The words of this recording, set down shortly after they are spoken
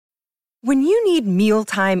When you need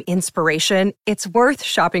mealtime inspiration, it's worth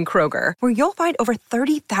shopping Kroger, where you'll find over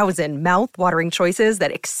 30,000 mouth-watering choices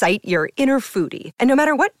that excite your inner foodie. And no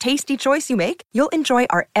matter what tasty choice you make, you'll enjoy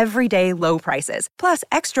our everyday low prices, plus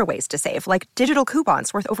extra ways to save, like digital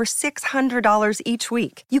coupons worth over $600 each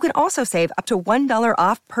week. You can also save up to $1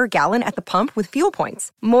 off per gallon at the pump with fuel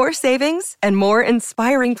points. More savings and more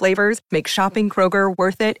inspiring flavors make shopping Kroger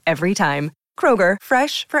worth it every time. Kroger,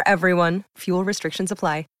 fresh for everyone. Fuel restrictions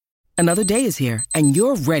apply. Another day is here, and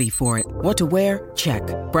you're ready for it. What to wear? Check.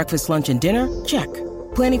 Breakfast, lunch, and dinner? Check.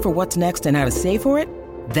 Planning for what's next and how to save for it?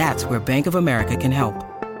 That's where Bank of America can help.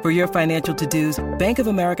 For your financial to-dos, Bank of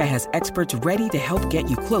America has experts ready to help get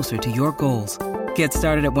you closer to your goals. Get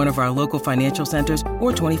started at one of our local financial centers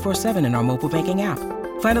or 24/7 in our mobile banking app.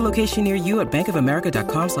 Find a location near you at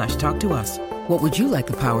bankofamerica.com/talktous. What would you like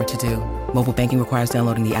the power to do? Mobile banking requires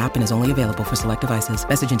downloading the app and is only available for select devices.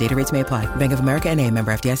 Message and data rates may apply. Bank of America N.A.,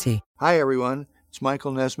 member FDIC. Hi, everyone. It's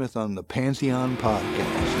Michael Nesmith on the Pantheon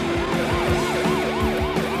Podcast.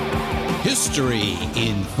 History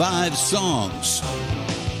in 5 Songs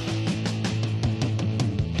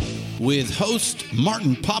with host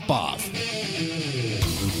Martin Popoff.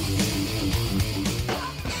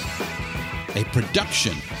 A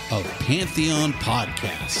production of Pantheon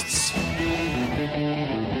Podcasts.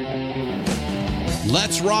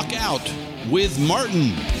 Let's rock out with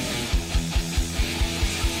Martin.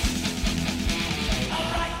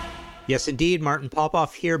 Yes, indeed. Martin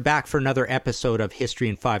Popoff here, back for another episode of History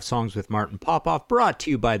in 5 Songs with Martin Popoff, brought to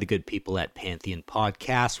you by the good people at Pantheon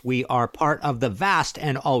Podcasts. We are part of the vast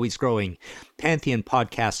and always growing Pantheon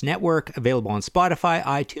Podcast Network, available on Spotify,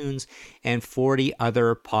 iTunes, and 40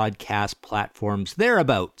 other podcast platforms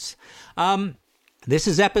thereabouts. This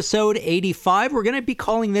is episode 85. We're going to be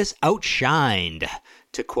calling this Outshined,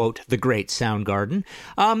 to quote the great Soundgarden.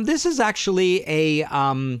 This is actually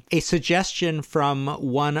a suggestion from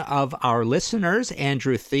one of our listeners,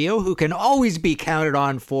 Andrew Theo, who can always be counted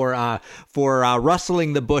on for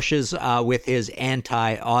rustling the bushes with his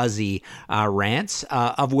anti-Aussie rants,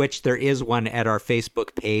 of which there is one at our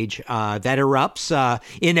Facebook page that erupts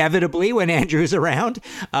inevitably when Andrew's around.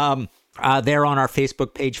 There on our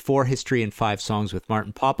Facebook page for History in 5 Songs with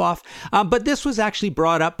Martin Popoff. But this was actually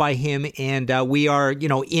brought up by him, and we are,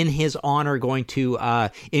 in his honor, going to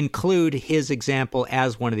include his example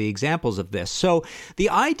as one of the examples of this. So the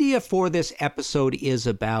idea for this episode is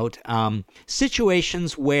about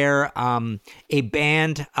situations where a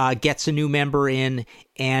band gets a new member in,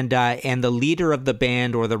 and the leader of the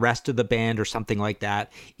band or the rest of the band or something like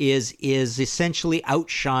that is essentially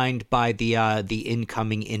outshined by the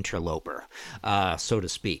incoming interloper, so to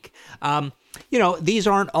speak. These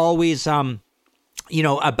aren't always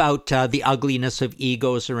about the ugliness of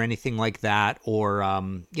egos or anything like that, or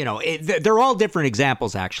they're all different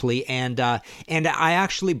examples actually, and I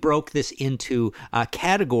actually broke this into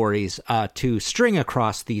categories to string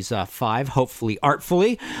across these 5, hopefully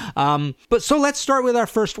artfully. But so let's start with our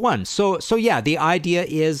first one. So yeah, the idea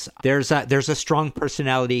is there's a strong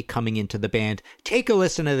personality coming into the band. Take a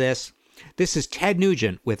listen to this. This is Ted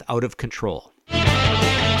Nugent with Out of Control.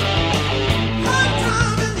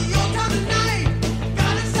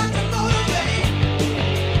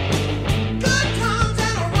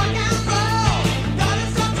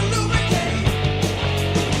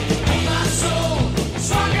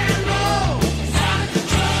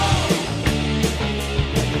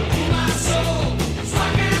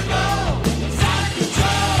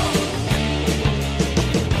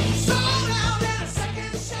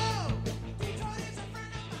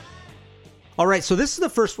 All right, so this is the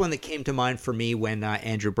first one that came to mind for me when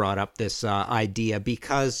Andrew brought up this idea,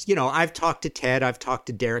 because, I've talked to Ted, I've talked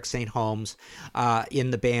to Derek St. Holmes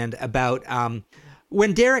in the band about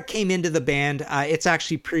when Derek came into the band. It's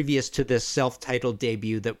actually previous to this self-titled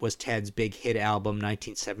debut that was Ted's big hit album,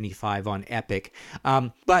 1975 on Epic.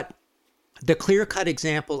 But the clear-cut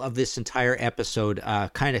example of this entire episode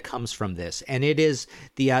kind of comes from this, and it is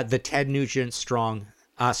the Ted Nugent song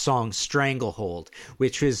Stranglehold,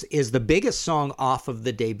 which is the biggest song off of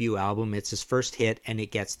the debut album. It's his first hit, and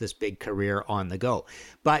it gets this big career on the go.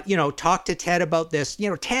 But, talk to Ted about this.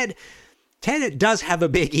 Ted does have a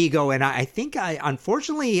big ego, and I think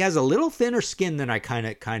unfortunately he has a little thinner skin than I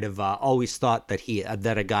kind of always thought that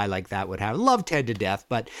a guy like that would have. Love Ted to death,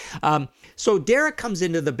 but so Derek comes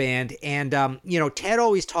into the band, and Ted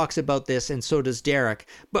always talks about this, and so does Derek.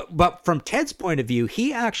 But from Ted's point of view,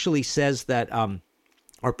 he actually says that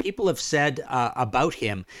or people have said about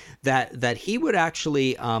him that he would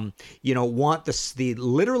actually, want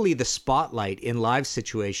literally the spotlight in live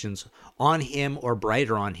situations on him or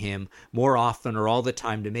brighter on him more often or all the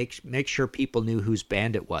time to make sure people knew whose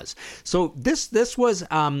band it was. So this was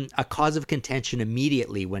a cause of contention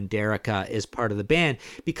immediately when Derek is part of the band,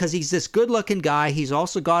 because he's this good-looking guy. He's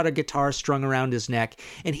also got a guitar strung around his neck,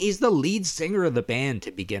 and he's the lead singer of the band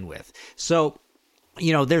to begin with. So,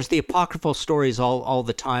 there's the apocryphal stories all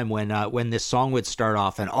the time when this song would start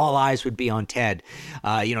off and all eyes would be on Ted.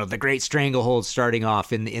 The Great Stranglehold starting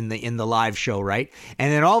off in the live show, right?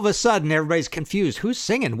 And then all of a sudden everybody's confused. Who's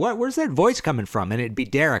singing? Where's that voice coming from? And it'd be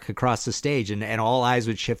Derek across the stage, and all eyes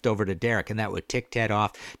would shift over to Derek, and that would tick Ted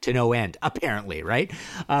off to no end, apparently, right?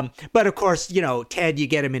 But of course, Ted, you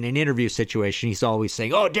get him in an interview situation, he's always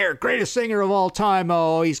saying, "Oh, Derek, greatest singer of all time.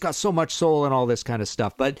 Oh, he's got so much soul," and all this kind of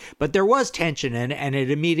stuff. But there was tension, and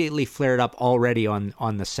it immediately flared up already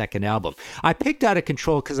on the second album. I picked Out of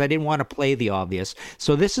Control because I didn't want to play the obvious.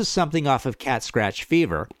 So this is something off of Cat Scratch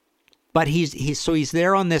Fever. But he's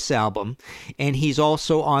there on this album, and he's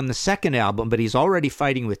also on the second album, but he's already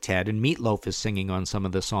fighting with Ted, and Meatloaf is singing on some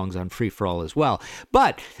of the songs on Free For All as well.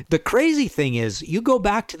 But the crazy thing is, you go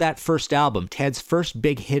back to that first album, Ted's first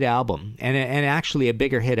big hit album, and actually a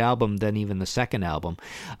bigger hit album than even the second album.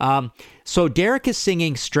 So Derek is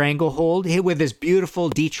singing Stranglehold with his beautiful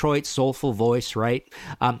Detroit soulful voice, right?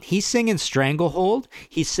 He's singing Stranglehold.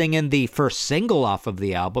 He's singing the first single off of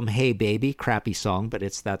the album, Hey Baby, crappy song, but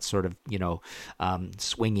it's that sort of,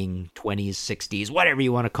 swinging 20s, 60s, whatever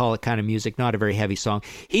you want to call it kind of music, not a very heavy song.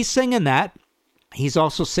 He's singing that. He's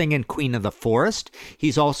also singing Queen of the Forest.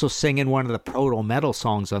 He's also singing one of the proto-metal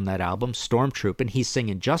songs on that album, Stormtroopin'. He's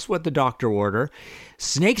singing Just What the Doctor Ordered,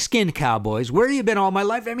 Snakeskin Cowboys, Where You Been All My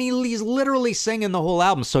Life. I mean, he's literally singing the whole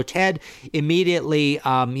album. So Ted immediately,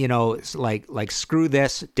 like screw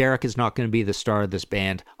this. Derek is not going to be the star of this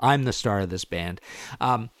band. I'm the star of this band.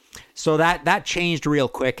 So that changed real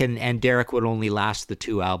quick, and Derek would only last the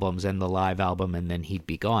two albums and the live album, and then he'd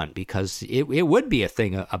be gone, because it would be a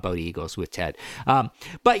thing about egos with Ted. But,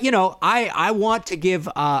 I want to give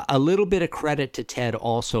a little bit of credit to Ted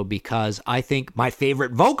also, because I think my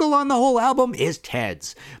favorite vocal on the whole album is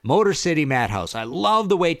Ted's, Motor City Madhouse. I love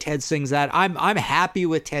the way Ted sings that. I'm happy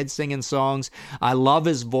with Ted singing songs. I love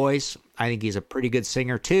his voice. I think he's a pretty good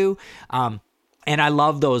singer too. And I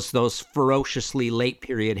love those ferociously late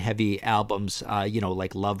period heavy albums,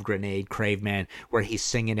 like Love Grenade, Crave Man, where he's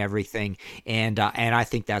singing everything, and I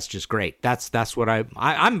think that's just great. That's what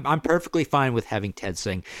I'm perfectly fine with having Ted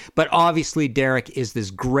sing. But obviously Derek is this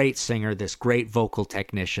great singer, this great vocal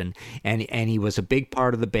technician, and he was a big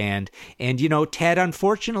part of the band. And Ted,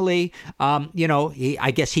 unfortunately,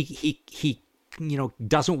 I guess he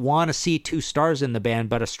doesn't want to see two stars in the band,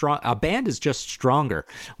 but a band is just stronger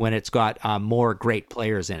when it's got more great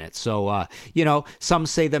players in it. So, some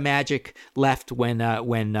say the magic left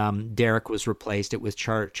when Derek was replaced. It was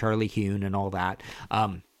Charlie Hune and all that.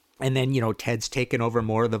 And then, Ted's taken over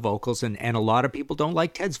more of the vocals, and a lot of people don't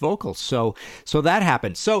like Ted's vocals. So that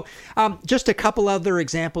happened. So just a couple other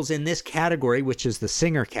examples in this category, which is the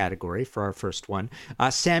singer category for our first one.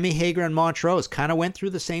 Sammy Hagar and Montrose kind of went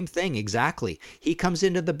through the same thing exactly. He comes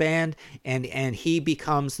into the band, and he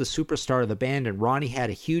becomes the superstar of the band, and Ronnie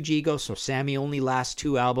had a huge ego, so Sammy only lasts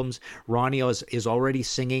 2 albums. Ronnie is already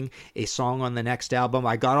singing a song on the next album.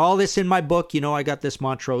 I got all this in my book. I got this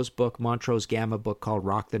Montrose Gamma book called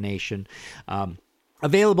Rock the Nation.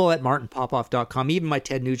 Available at martinpopoff.com. Even my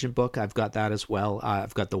Ted Nugent book, I've got that as well.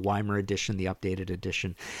 I've got the Weimer edition, the updated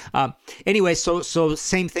edition. Anyway, so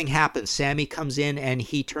same thing happens. Sammy comes in, and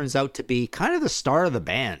he turns out to be kind of the star of the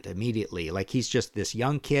band immediately. Like, he's just this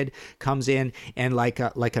young kid, comes in, and like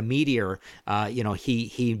a meteor,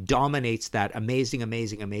 he dominates that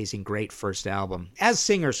amazing, great first album, as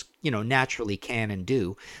singers, naturally can and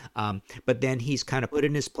do. But then he's kind of put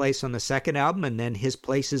in his place on the second album, and then his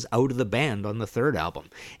place is out of the band on the third album.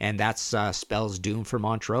 And that's spells doom for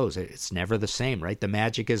Montrose. It's never the same, right? The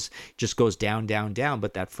magic just goes down,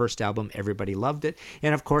 but that first album, everybody loved it.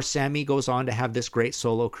 And of course, Sammy goes on to have this great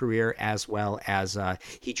solo career, as well as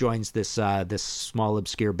he joins this small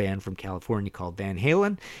obscure band from California called Van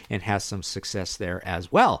Halen, and has some success there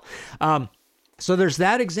as well. So there's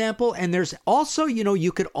that example, and there's also,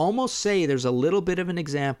 you could almost say there's a little bit of an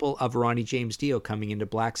example of Ronnie James Dio coming into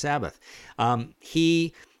Black Sabbath.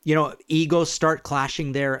 He egos start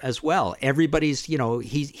clashing there as well. Everybody's,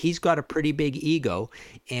 he's got a pretty big ego,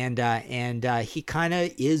 and he kind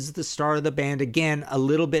of is the star of the band again, a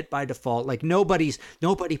little bit by default. Like nobody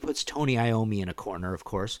puts Tony Iommi in a corner, of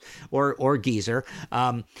course, or Geezer.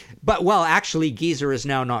 But actually, Geezer is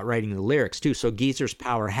now not writing the lyrics too, so Geezer's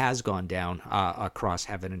power has gone down across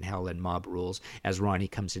Heaven and Hell and Mob Rules as Ronnie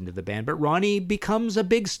comes into the band. But Ronnie becomes a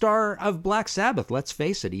big star of Black Sabbath. Let's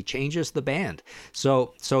face it, he changes the band.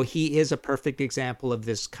 So he is a perfect example of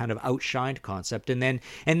this kind of outshined concept. And then,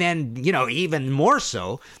 even more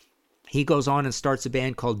so, he goes on and starts a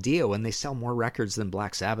band called Dio, and they sell more records than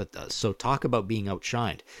Black Sabbath does. So talk about being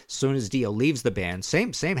outshined. As soon as Dio leaves the band,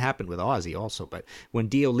 same happened with Ozzy also, but when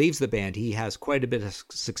Dio leaves the band, he has quite a bit of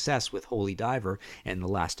success with Holy Diver and The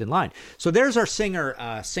Last in Line. So there's our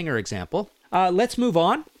singer example. Let's move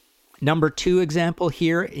on. Number 2 example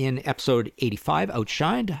here in episode 85,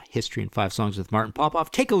 Outshined, History in 5 Songs with Martin Popoff.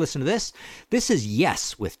 Take a listen to this. This is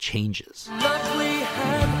Yes with Changes. Love we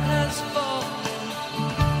had has fallen,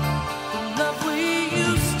 the love we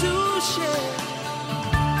used to share.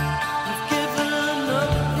 You've given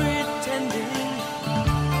up pretending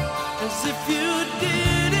as if you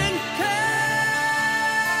didn't care.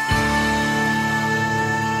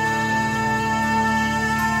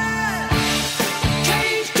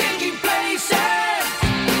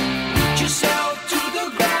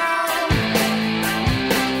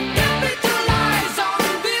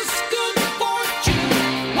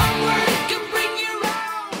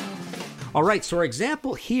 All right, so our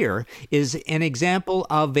example here is an example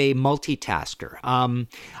of a multitasker.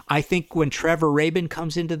 I think when Trevor Rabin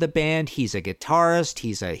comes into the band, he's a guitarist,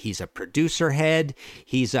 he's a producer head,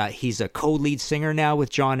 he's a co-lead singer now with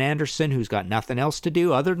John Anderson, who's got nothing else to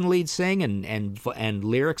do other than lead sing and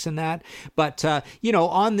lyrics and that. But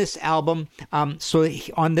on this album,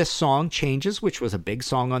 on this song Changes, which was a big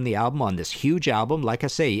song on the album, on this huge album, like I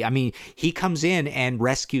say, I mean, he comes in and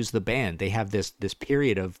rescues the band. They have this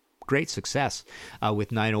period of great success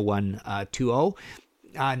with 90120,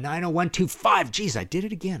 90125. Geez, I did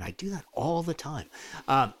it again. I do that all the time.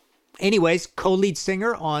 Anyways, co-lead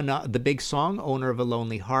singer on the big song, Owner of a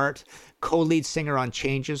Lonely Heart. Co-lead singer on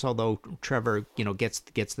Changes, although Trevor, gets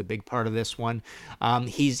the big part of this one.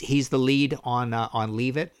 He's the lead on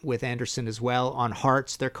Leave It with Anderson as well. On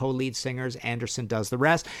Hearts, they're co-lead singers. Anderson does the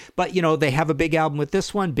rest. But, they have a big album with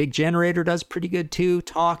this one. Big Generator does pretty good too.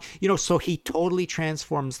 Talk, so he totally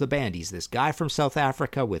transforms the band. He's this guy from South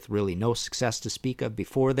Africa with really no success to speak of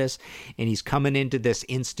before this. And he's coming into this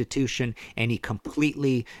institution and he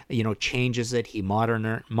completely, changes it. He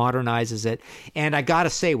modernizes it. And I got to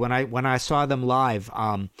say, when I saw them live,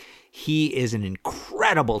 he is an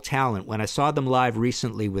incredible talent. When I saw them live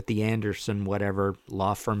recently with the Anderson whatever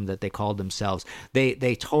law firm that they called themselves,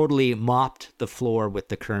 they totally mopped the floor with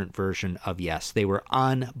the current version of Yes. They were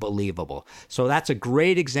unbelievable. So that's a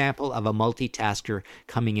great example of a multitasker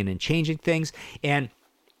coming in and changing things. And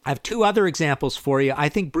I have 2 other examples for you. I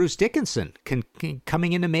think Bruce Dickinson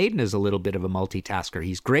coming into Maiden is a little bit of a multitasker.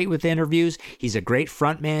 He's great with interviews. He's a great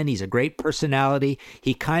frontman. He's a great personality.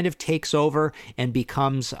 He kind of takes over and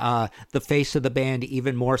becomes the face of the band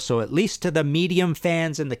even more so, at least to the medium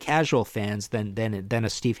fans and the casual fans than a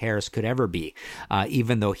Steve Harris could ever be.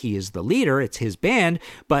 Even though he is the leader, it's his band.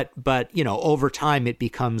 But over time it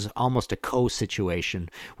becomes almost a co-situation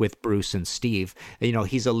with Bruce and Steve.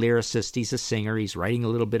 He's a lyricist. He's a singer. He's writing a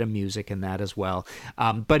little bit of music and that as well.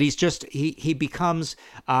 But he's just, he becomes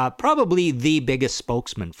probably the biggest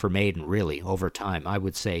spokesman for Maiden, really, over time. I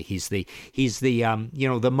would say he's the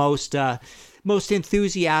the most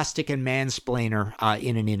enthusiastic and mansplainer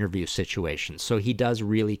in an interview situation. So he does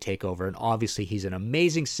really take over. And obviously he's an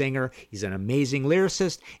amazing singer. He's an amazing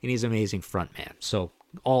lyricist and he's an amazing frontman. So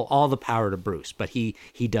all the power to Bruce, but he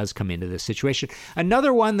does come into this situation.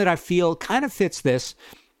 Another one that I feel kind of fits this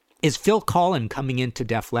is Phil Collen coming into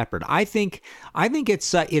Def Leppard. I think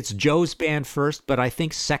it's Joe's band first, but I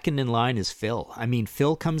think second in line is Phil. I mean,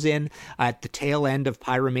 Phil comes in at the tail end of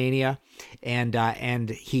Pyromania,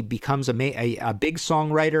 and he becomes a big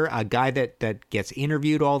songwriter, a guy that gets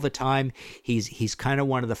interviewed all the time. He's kind of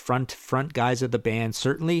one of the front guys of the band.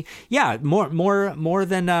 Certainly, yeah,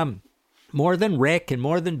 more than Rick and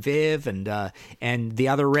more than Viv and the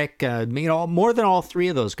other Rick, more than all 3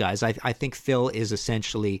 of those guys. I think Phil is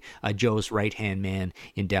essentially Joe's right-hand man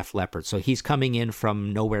in Def Leppard. So he's coming in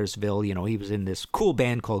from Nowheresville. He was in this cool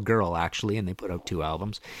band called Girl, actually, and they put out 2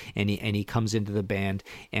 albums. And he comes into the band,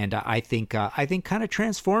 and I think kind of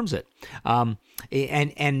transforms it,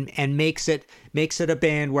 and makes it a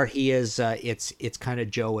band where he is. It's kind of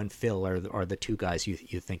Joe and Phil are the 2 guys you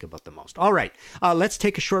think about the most. All right, let's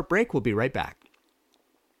take a short break. We'll be right back.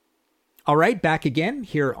 All right, back again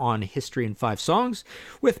here on History in 5 Songs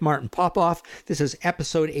with Martin Popoff. This is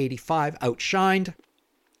episode 85, Outshined,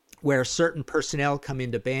 where certain personnel come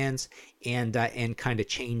into bands and kind of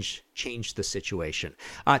change the situation.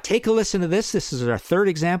 Take a listen to this. This is our third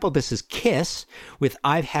example. This is Kiss with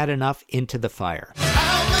I've Had Enough, Into the Fire.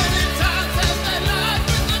 How many times have they lied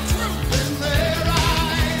with the truth in their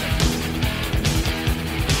eyes?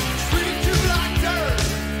 Treat you like dirt,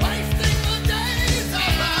 wasting the days of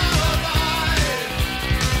our lives.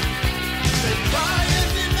 They try and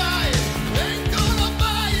deny it, ain't gonna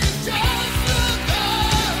buy it, just look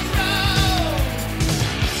around.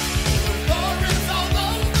 The door is all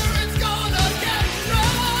over, it's gonna get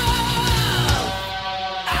rough.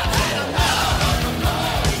 I've had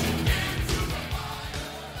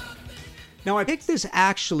Now, I picked this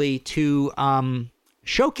actually to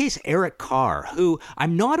showcase Eric Carr, who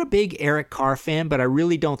I'm not a big Eric Carr fan, but I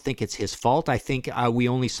really don't think it's his fault. I think we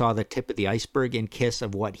only saw the tip of the iceberg in Kiss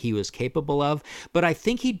of what he was capable of, but I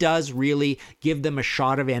think he does really give them a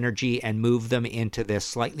shot of energy and move them into this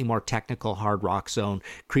slightly more technical hard rock zone,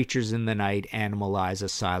 Creatures in the Night, Animalize,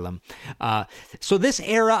 Asylum. So this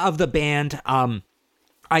era of the band,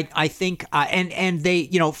 I think, and they,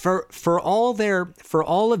 you know, for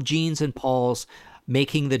all of Gene's and Paul's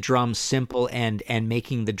making the drums simple and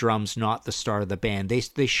making the drums not the star of the band,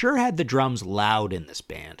 they sure had the drums loud in this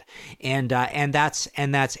band, and that's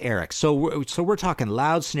Eric. So we're talking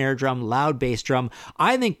loud snare drum, loud bass drum.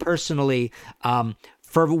 I think personally,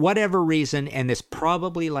 for whatever reason, and this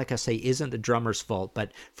probably, like I say, isn't the drummer's fault,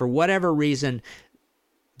 but for whatever reason,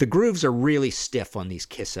 the grooves are really stiff on these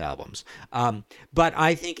Kiss albums. But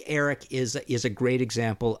I think Eric is a great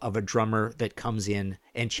example of a drummer that comes in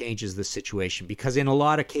and changes the situation, because in a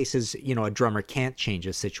lot of cases, you know, a drummer can't change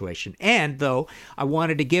a situation. And though I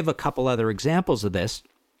wanted to give a couple other examples of this,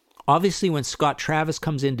 obviously when Scott Travis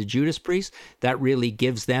comes into Judas Priest, that really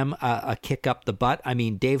gives them a kick up the butt. I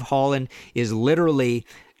mean, Dave Holland is literally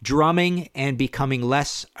drumming and becoming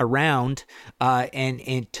less around,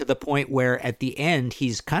 and to the point where at the end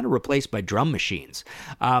he's kind of replaced by drum machines.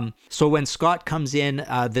 So when Scott comes in,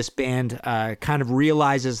 this band kind of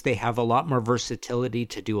realizes they have a lot more versatility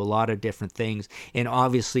to do a lot of different things, and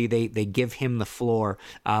obviously they give him the floor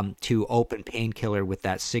to open Painkiller with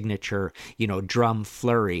that signature, you know, drum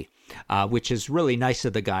flurry, which is really nice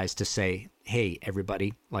of the guys to say, hey,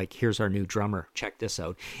 everybody, like, here's our new drummer, check this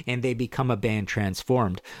out. And they become a band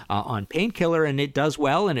transformed on Painkiller, and it does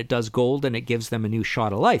well, and it does gold, and it gives them a new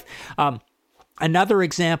shot of life. Another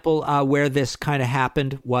example where this kind of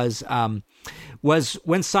happened was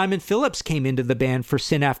when Simon Phillips came into the band for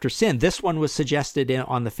Sin After Sin. This one was suggested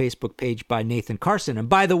on the Facebook page by Nathan Carson. And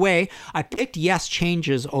by the way, I picked Yes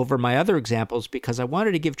Changes over my other examples because I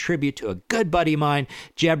wanted to give tribute to a good buddy of mine,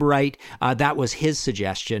 Jeb Wright. That was his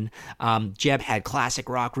suggestion. Jeb had Classic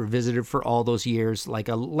Rock Revisited for all those years, like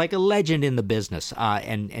a legend in the business,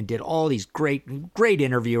 and did all these great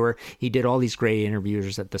interviewer. He did all these great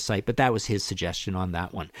interviewers at the site, but that was his suggestion on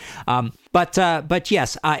that one. But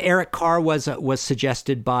yes, Eric Carr was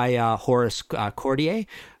suggested by Horace Cordier.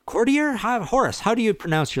 Horace, how do you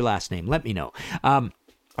pronounce your last name? Let me know.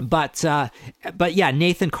 But yeah,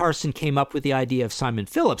 Nathan Carson came up with the idea of Simon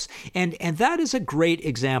Phillips, and that is a great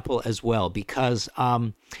example as well, because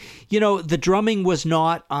you know, the drumming was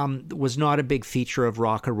not a big feature of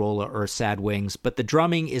Rock-a-Rolla or Sad Wings, but the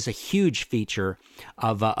drumming is a huge feature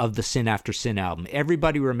of the Sin After Sin album.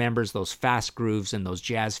 Everybody remembers those fast grooves and those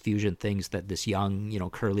jazz fusion things that this young, you know,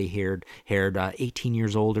 curly-haired 18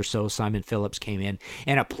 years old or so, Simon Phillips came in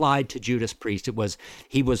and applied to Judas Priest.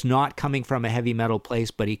 He was not coming from a heavy metal place,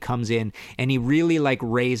 but he comes in and he really like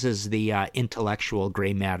raises the intellectual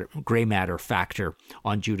gray matter factor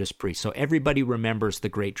on Judas Priest. So everybody remembers the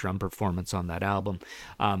great drum performance on that album.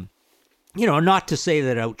 You know, not to say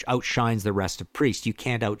that outshines the rest of Priest. You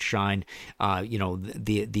can't outshine, you know,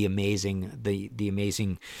 the amazing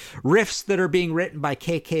riffs that are being written by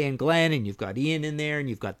KK and Glenn, and you've got Ian in there, and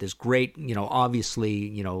you've got this great, you know, obviously,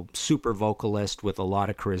 you know, super vocalist with a lot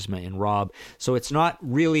of charisma in Rob. So it's not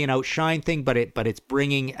really an outshine thing, but it's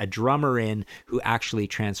bringing a drummer in who actually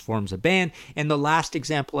transforms a band. And the last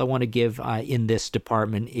example I want to give in this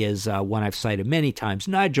department is one I've cited many times: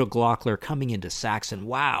 Nigel Glockler coming into Saxon.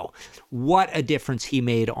 Wow. What a difference he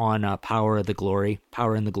made on Power in the Glory.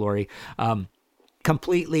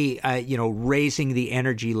 Completely, you know, raising the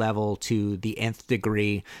energy level to the nth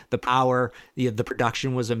degree. The power, the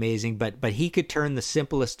production was amazing, but he could turn the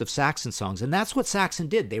simplest of Saxon songs, and that's what Saxon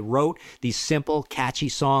did. They wrote these simple, catchy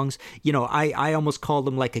songs. You know, I almost call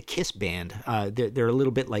them like a Kiss band. They're a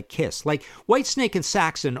little bit like Kiss. Like Whitesnake and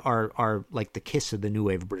Saxon are like the Kiss of the new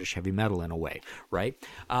wave of British heavy metal in a way, right?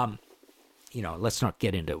 let's not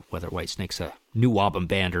get into whether Whitesnake's a New Wabam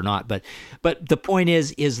band or not, but the point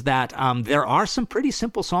is that there are some pretty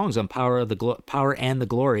simple songs on Power and the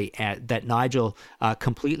Glory that Nigel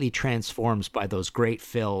completely transforms by those great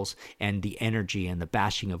fills and the energy and the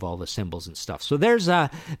bashing of all the cymbals and stuff. So there's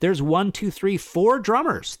 4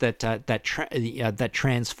 drummers that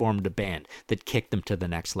transformed a band, that kicked them to the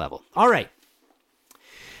next level. All right,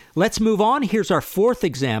 let's move on. Here's our 4th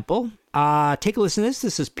example. Take a listen to this.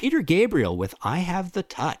 This is Peter Gabriel with I Have the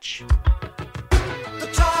Touch. The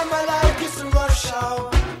time I like is the rush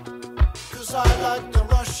hour, 'cause I like the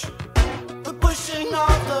rush, the pushing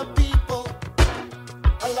of the people.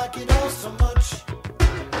 I like it all so much.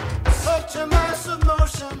 Such a massive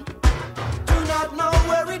motion, do not know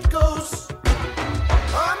where it goes.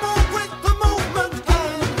 I move with the movement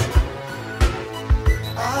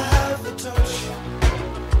and I have the touch.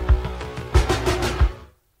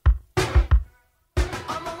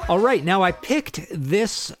 All right, now I picked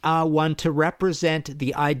this one to represent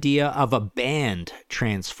the idea of a band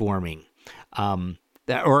transforming,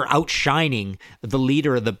 or outshining the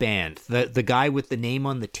leader of the band, the guy with the name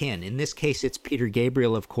on the tin. In this case, it's Peter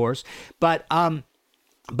Gabriel, of course,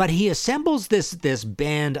 but he assembles this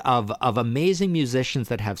band of amazing musicians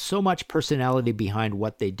that have so much personality behind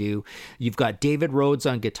what they do. You've got David Rhodes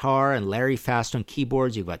on guitar and Larry Fast on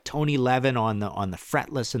keyboards. You've got Tony Levin on the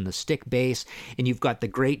fretless and the stick bass, and you've got the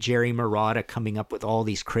great Jerry Marotta coming up with all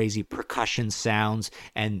these crazy percussion sounds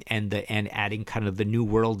and adding kind of the new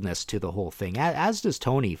worldness to the whole thing, as does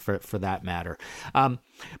Tony for that matter.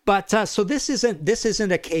 So this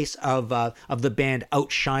isn't a case of the band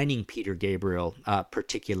outshining Peter Gabriel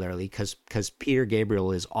particularly, because Peter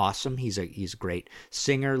Gabriel is awesome. He's a great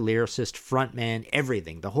singer, lyricist, frontman,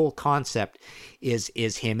 everything. The whole concept is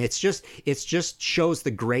him. It's just shows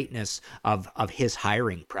the greatness of his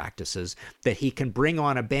hiring practices, that he can bring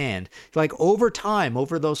on a band like over time,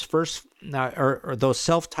 over those first or those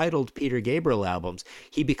self-titled Peter Gabriel albums.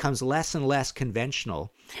 He becomes less and less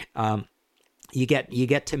conventional. You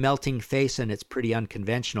get to Melting Face, and it's pretty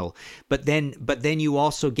unconventional. But then you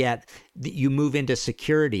also you move into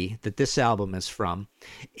Security, that this album is from,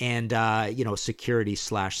 and Security /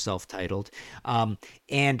 self-titled,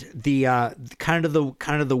 and the kind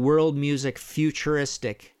of the world music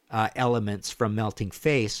futuristic elements from Melting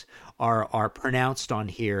Face are pronounced on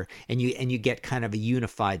here, and you get kind of a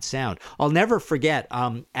unified sound. I'll never forget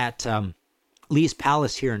at Lee's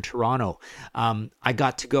Palace here in Toronto, I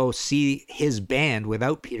got to go see his band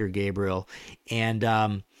without Peter Gabriel, and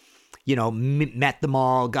met them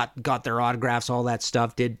all, got their autographs, all that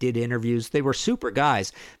stuff, did interviews. They were super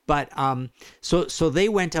guys, but so they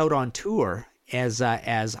went out on tour as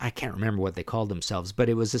I can't remember what they called themselves, but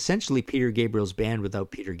it was essentially Peter Gabriel's band without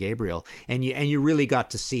Peter Gabriel, and you really got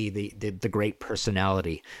to see the great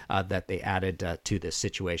personality that they added to this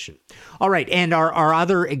situation. All right, and our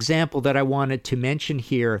other example that I wanted to mention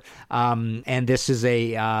here, and this is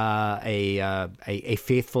a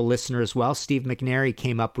faithful listener as well, Steve McNary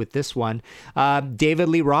came up with this one, David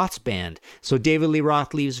Lee Roth's band. So David Lee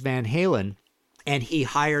Roth leaves Van Halen, and he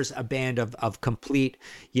hires a band of complete,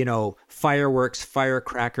 fireworks,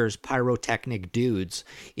 firecrackers, pyrotechnic dudes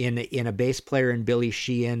in a bass player in Billy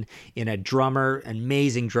Sheehan, in a drummer, an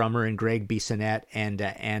amazing drummer in Greg Bissonette,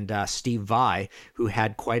 and Steve Vai, who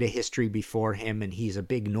had quite a history before him, and he's a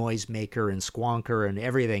big noisemaker and squonker and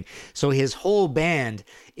everything. So his whole band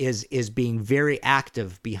is being very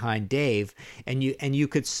active behind Dave, and you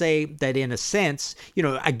could say that in a sense,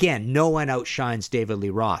 again, no one outshines David Lee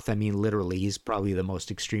Roth. I mean, literally, he's probably the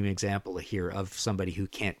most extreme example here of somebody who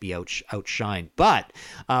can't be outshined. But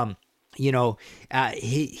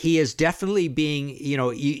he is definitely being,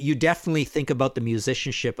 you definitely think about the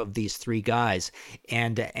musicianship of these three guys,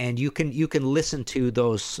 and you can listen to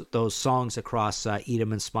those songs across Eat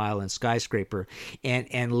 'Em and Smile and Skyscraper,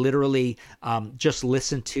 and literally just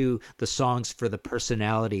listen to the songs for the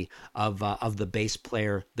personality of the bass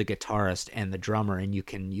player, the guitarist, and the drummer, and you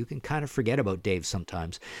can kind of forget about Dave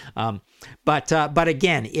sometimes. But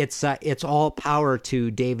again, it's all power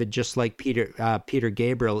to David, just like Peter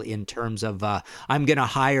Gabriel, in terms of I'm going to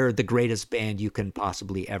hire the greatest band you can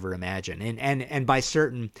possibly ever imagine, and by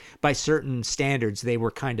certain standards, they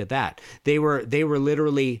were kind of that. They were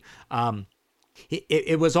literally.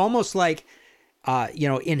 It was almost like.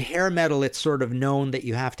 In hair metal, it's sort of known that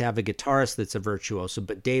you have to have a guitarist that's a virtuoso,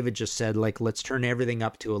 but David just said, let's turn everything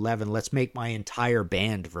up to 11. Let's make my entire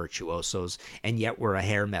band virtuosos, and yet we're a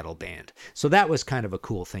hair metal band. So that was kind of a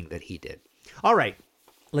cool thing that he did. All right,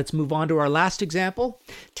 let's move on to our last example.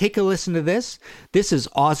 Take a listen to this. This is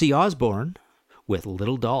Ozzy Osbourne with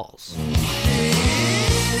Little Dolls. It's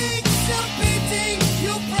a pity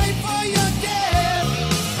you pray for your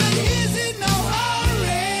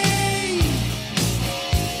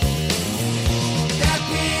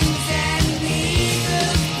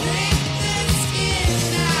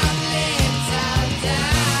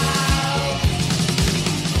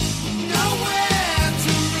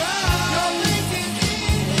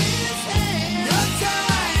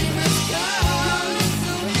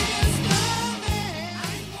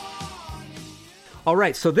All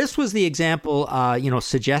right, so this was the example,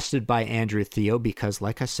 suggested by Andrew Theo, because,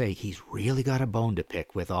 like I say, he's really got a bone to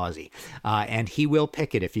pick with Ozzy, and he will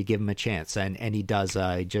pick it if you give him a chance, and he does.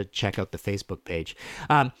 Just check out the Facebook page.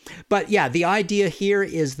 But yeah, the idea here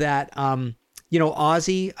is that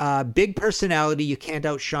Ozzy, big personality. You can't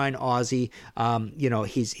outshine Ozzy.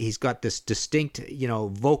 He's got this distinct,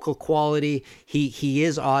 vocal quality. He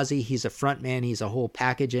is Ozzy. He's a front man. He's a whole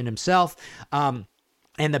package in himself.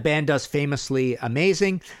 And the band does famously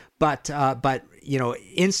amazing, but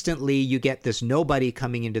instantly you get this nobody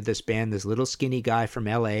coming into this band, this little skinny guy from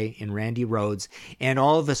LA in Randy Rhoads, and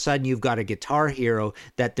all of a sudden you've got a guitar hero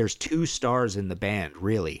that there's 2 stars in the band,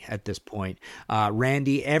 really, at this point.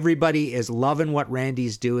 Randy, everybody is loving what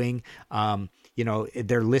Randy's doing.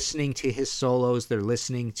 They're listening to his solos. They're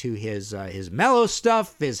listening to his mellow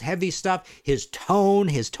stuff, his heavy stuff, his tone.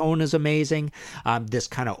 His tone is amazing. This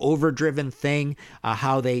kind of overdriven thing,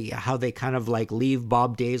 how they kind of like leave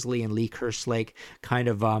Bob Daisley and Lee Kerslake kind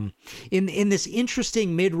of in this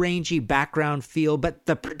interesting mid-rangey background feel, but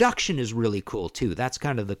the production is really cool too. That's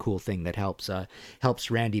kind of the cool thing that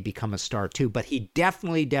helps Randy become a star too. But he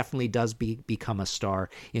definitely does become a star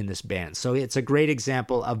in this band. So it's a great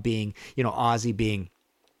example of being, Ozzy being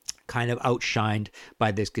kind of outshined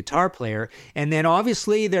by this guitar player. And then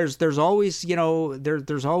obviously there's always,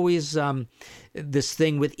 there's always this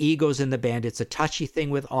thing with egos in the band. It's a touchy thing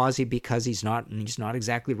with Ozzy because he's not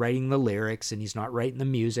exactly writing the lyrics and he's not writing the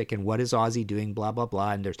music, and what is Ozzy doing, blah blah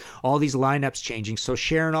blah, and there's all these lineups changing. So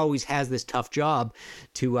Sharon always has this tough job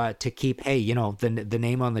to keep, hey, the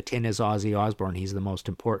name on the tin is Ozzy Osbourne. He's the most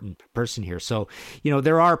important person here. So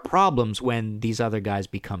there are problems when these other guys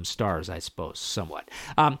become stars, I suppose, somewhat.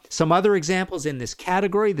 Some other examples in this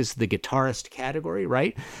category. This is the guitarist category,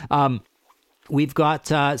 right? We've got,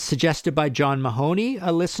 suggested by John Mahoney,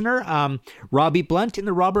 a listener, Robbie Blunt in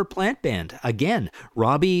the Robert Plant Band. Again,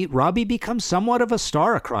 Robbie becomes somewhat of a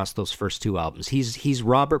star across those first 2 albums. He's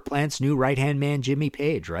Robert Plant's new right-hand man, Jimmy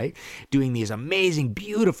Page, right? Doing these amazing,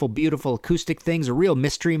 beautiful, beautiful acoustic things. A real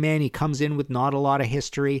mystery man. He comes in with not a lot of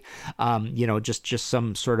history, just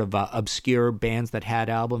some sort of obscure bands that had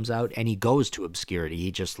albums out, and he goes to obscurity.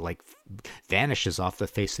 He just vanishes off the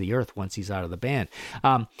face of the earth once he's out of the band.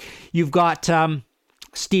 You've got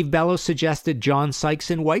Steve Bellows suggested John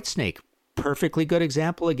Sykes in Whitesnake. Perfectly good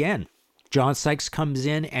example again. John Sykes comes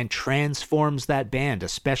in and transforms that band,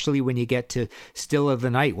 especially when you get to Still of the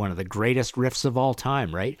Night, one of the greatest riffs of all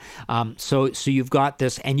time, right? So you've got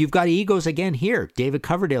this, and you've got egos again here. David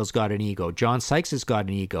Coverdale's got an ego. John Sykes has got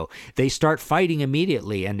an ego. They start fighting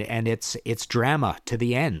immediately, and it's drama to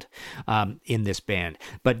the end in this band.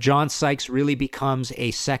 But John Sykes really becomes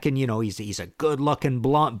a second, he's a good-looking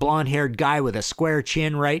blonde-haired guy with a square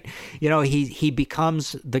chin, right? He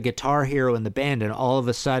becomes the guitar hero in the band, and all of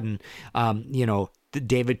a sudden,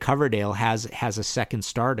 David Coverdale has a second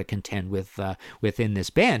star to contend with within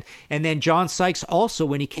this band. And then John Sykes also,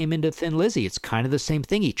 when he came into Thin Lizzy, it's kind of the same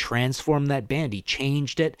thing. He transformed that band. He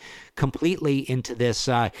changed it completely into this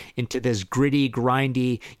gritty,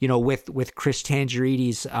 grindy, with Chris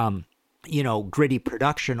Tangerides, gritty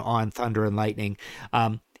production on Thunder and Lightning.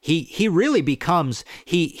 He really becomes,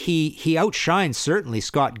 he outshines certainly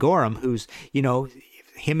Scott Gorham, who's,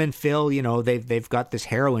 him and Phil, they've got this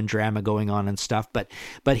heroin drama going on and stuff, but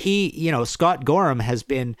he, Scott Gorham has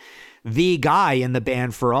been the guy in the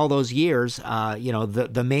band for all those years,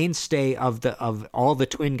 the mainstay of all the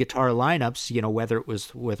twin guitar lineups, whether it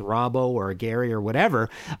was with Robbo or Gary or whatever,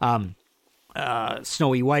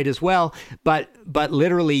 Snowy White as well, but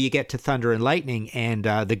literally you get to Thunder and Lightning, and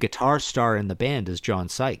the guitar star in the band is John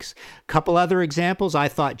Sykes. Couple other examples, I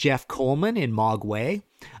thought Jeff Coleman in Mogwai.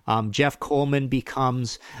 Jeff Coleman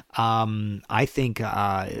becomes, I think,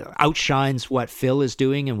 outshines what Phil is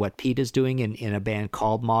doing and what Pete is doing in a band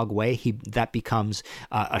called Mogwai. That becomes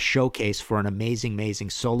a showcase for an amazing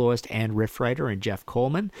soloist and riff writer in Jeff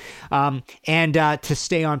Coleman. And to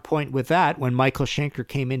stay on point with that, when Michael Schenker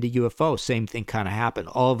came into UFO, same thing kind of happened.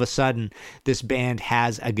 All of a sudden, this band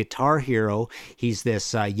has a guitar hero. He's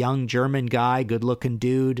this young German guy, good-looking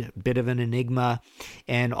dude, bit of an enigma,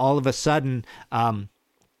 and all of a sudden,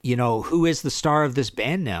 who is the star of this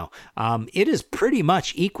band now? It is pretty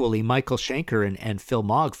much equally Michael Schenker and Phil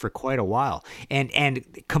Mogg for quite a while, and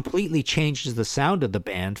completely changes the sound of the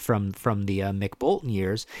band from the Mick Bolton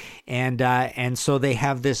years, and so they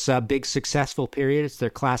have this big successful period. It's their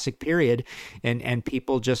classic period, and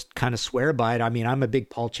people just kind of swear by it. I mean, I'm a big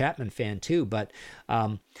Paul Chapman fan too, but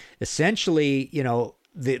essentially,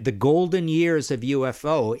 the golden years of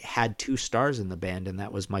UFO had 2 stars in the band, and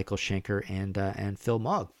that was Michael Schenker and Phil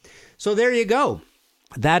Mogg. So there you go.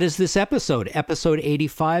 that is this episode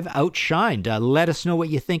 85, Outshined. Let us know what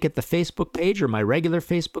you think at the Facebook page or my regular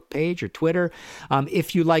Facebook page or Twitter.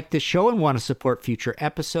 If you like this show and want to support future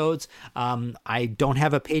episodes, I don't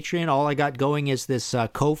have a Patreon. All I got going is this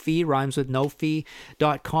Ko-fi,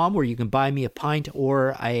 rhymeswithnofee.com, where you can buy me a pint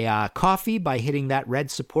or a coffee by hitting that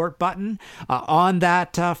red support button. On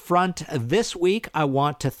that front, this week, I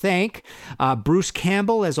want to thank Bruce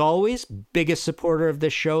Campbell, as always, biggest supporter of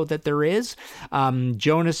this show that there is.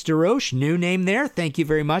 Jonas DeRoche, new name there. Thank you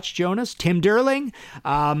very much, Jonas. Tim Derling,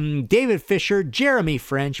 David Fisher, Jeremy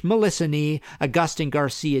French, Melissa Nee, Augustin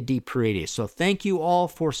Garcia de Paredes. So thank you all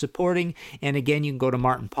for supporting. And again, you can go to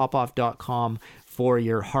martinpopoff.com for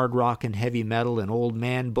your hard rock and heavy metal and old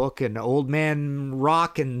man book and old man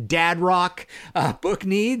rock and dad rock book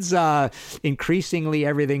needs. Increasingly,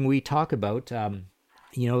 everything we talk about,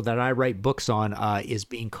 that I write books on is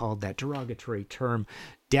being called that derogatory term,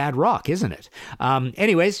 dad rock, isn't it?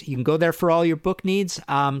 Anyways, you can go there for all your book needs.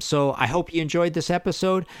 So I hope you enjoyed this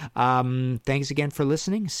episode. Thanks again for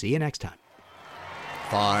listening. See you next time.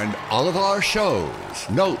 Find all of our shows,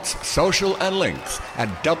 notes, social, and links at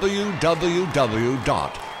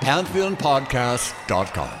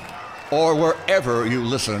www.pantheonpodcast.com or wherever you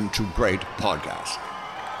listen to great podcasts.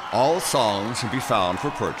 All songs can be found for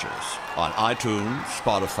purchase on iTunes,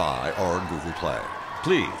 Spotify, or Google Play.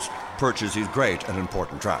 Please purchase these great and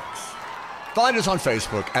important tracks. Find us on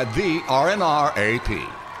Facebook at the RNRAP.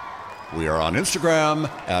 We are on Instagram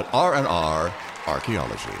at RNR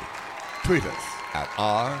Archaeology. Tweet us at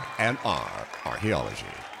RNR Archaeology.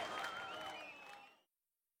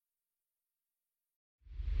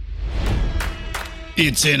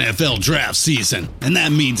 It's NFL draft season, and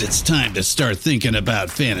that means it's time to start thinking about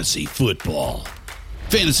fantasy football.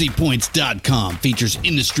 FantasyPoints.com features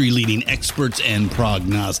industry-leading experts and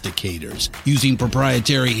prognosticators using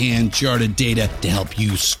proprietary hand-charted data to help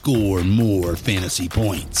you score more fantasy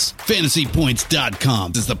points.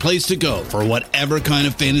 FantasyPoints.com is the place to go for whatever kind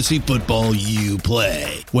of fantasy football you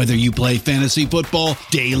play. Whether you play fantasy football,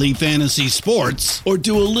 daily fantasy sports, or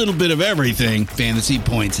do a little bit of everything, Fantasy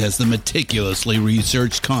Points has the meticulously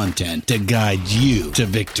researched content to guide you to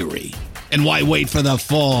victory. And why wait for the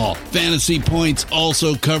fall? Fantasy Points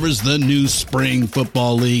also covers the new spring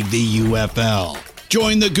football league, the UFL.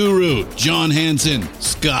 Join the guru, John Hansen,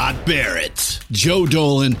 Scott Barrett, Joe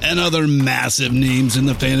Dolan, and other massive names in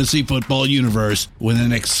the fantasy football universe with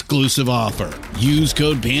an exclusive offer. Use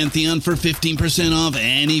code Pantheon for 15% off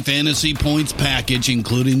any Fantasy Points package,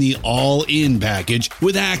 including the all-in package,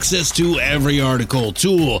 with access to every article,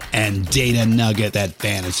 tool, and data nugget that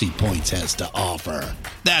Fantasy Points has to offer.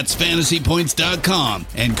 That's FantasyPoints.com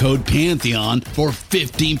and code Pantheon for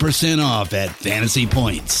 15% off at Fantasy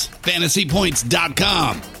Points.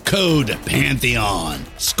 FantasyPoints.com, code Pantheon.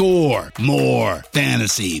 Score more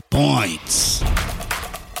fantasy points.